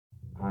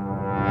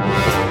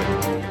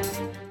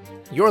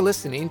You're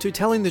listening to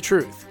Telling the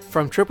Truth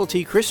from Triple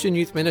T Christian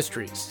Youth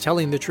Ministries,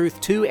 telling the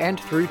truth to and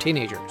through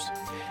teenagers.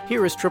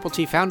 Here is Triple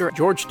T founder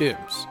George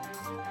Dooms.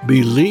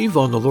 Believe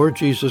on the Lord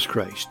Jesus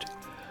Christ.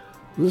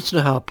 Listen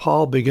to how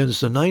Paul begins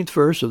the 9th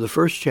verse of the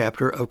 1st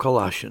chapter of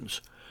Colossians.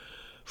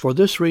 For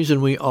this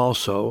reason we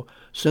also,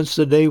 since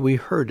the day we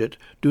heard it,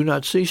 do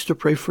not cease to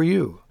pray for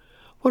you.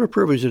 What a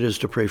privilege it is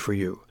to pray for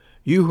you,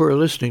 you who are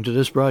listening to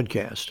this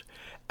broadcast,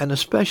 and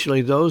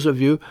especially those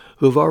of you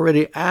who have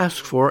already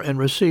asked for and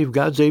received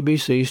God's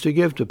ABCs to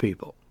give to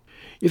people.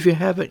 If you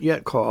haven't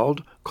yet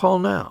called, call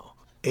now.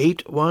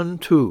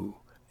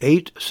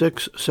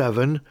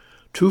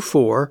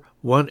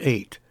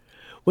 812-867-2418.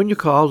 When you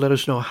call, let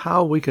us know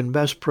how we can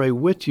best pray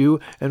with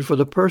you and for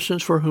the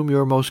persons for whom you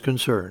are most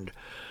concerned,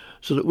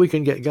 so that we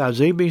can get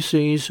God's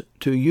ABCs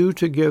to you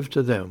to give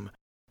to them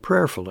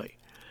prayerfully.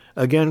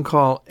 Again,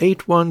 call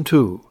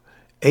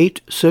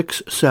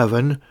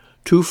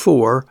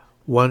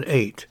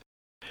 812-867-2418.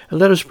 And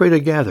let us pray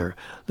together.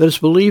 Let us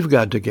believe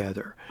God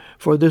together.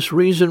 For this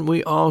reason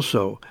we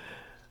also,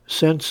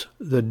 since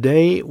the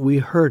day we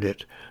heard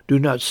it, do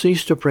not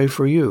cease to pray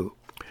for you.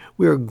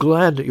 We are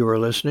glad that you are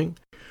listening.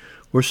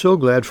 We're so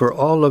glad for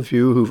all of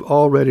you who've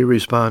already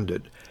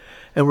responded.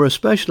 And we're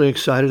especially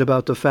excited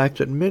about the fact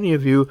that many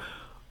of you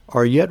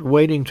are yet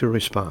waiting to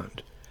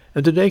respond.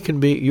 And today can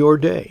be your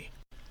day,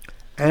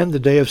 and the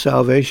day of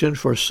salvation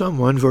for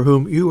someone for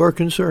whom you are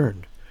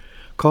concerned.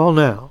 Call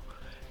now.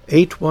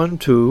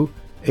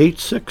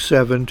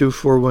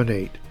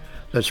 812-867-2418.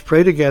 Let's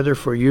pray together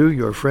for you,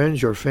 your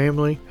friends, your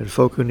family, and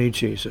folk who need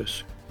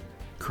Jesus.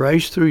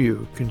 Christ through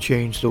you can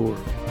change the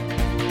world.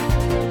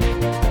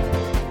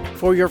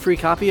 For your free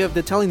copy of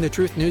the Telling the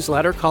Truth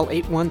newsletter, call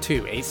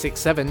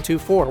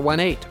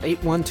 812-867-2418,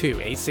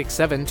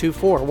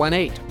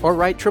 812-867-2418, or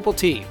write Triple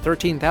T,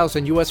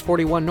 13,000 U.S.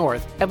 41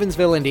 North,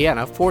 Evansville,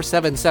 Indiana,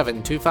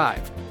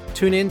 47725.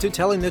 Tune in to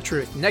Telling the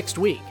Truth next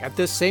week at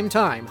this same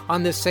time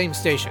on this same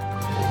station.